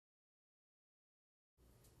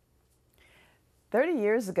30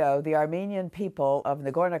 years ago, the Armenian people of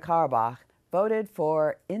Nagorno-Karabakh voted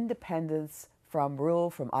for independence from rule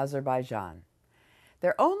from Azerbaijan.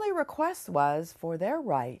 Their only request was for their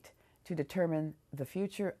right to determine the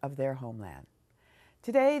future of their homeland.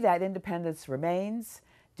 Today, that independence remains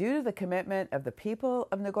due to the commitment of the people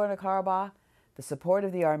of Nagorno-Karabakh, the support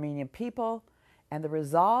of the Armenian people, and the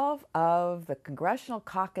resolve of the Congressional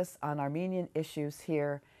Caucus on Armenian Issues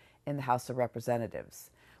here in the House of Representatives,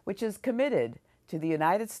 which is committed to the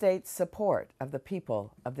United States' support of the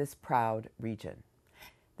people of this proud region.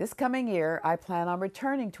 This coming year, I plan on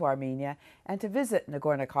returning to Armenia and to visit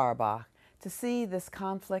Nagorno-Karabakh to see this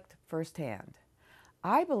conflict firsthand.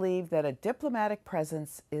 I believe that a diplomatic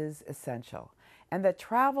presence is essential and that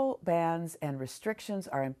travel bans and restrictions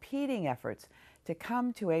are impeding efforts to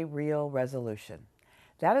come to a real resolution.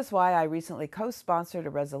 That is why I recently co-sponsored a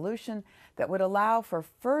resolution that would allow for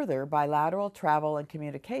further bilateral travel and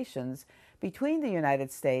communications between the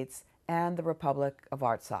United States and the Republic of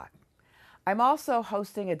Artsakh. I'm also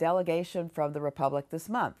hosting a delegation from the Republic this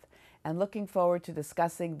month and looking forward to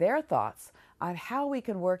discussing their thoughts on how we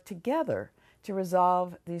can work together to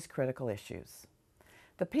resolve these critical issues.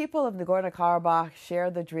 The people of Nagorno-Karabakh share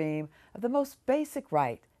the dream of the most basic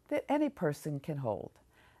right that any person can hold,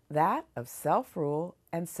 that of self-rule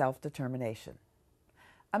and self-determination.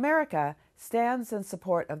 America stands in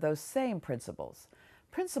support of those same principles,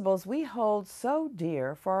 principles we hold so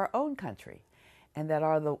dear for our own country and that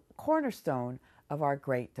are the cornerstone of our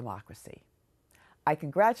great democracy. I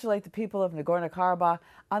congratulate the people of Nagorno-Karabakh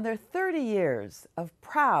on their 30 years of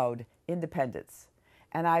proud independence,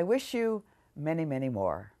 and I wish you many, many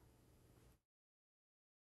more.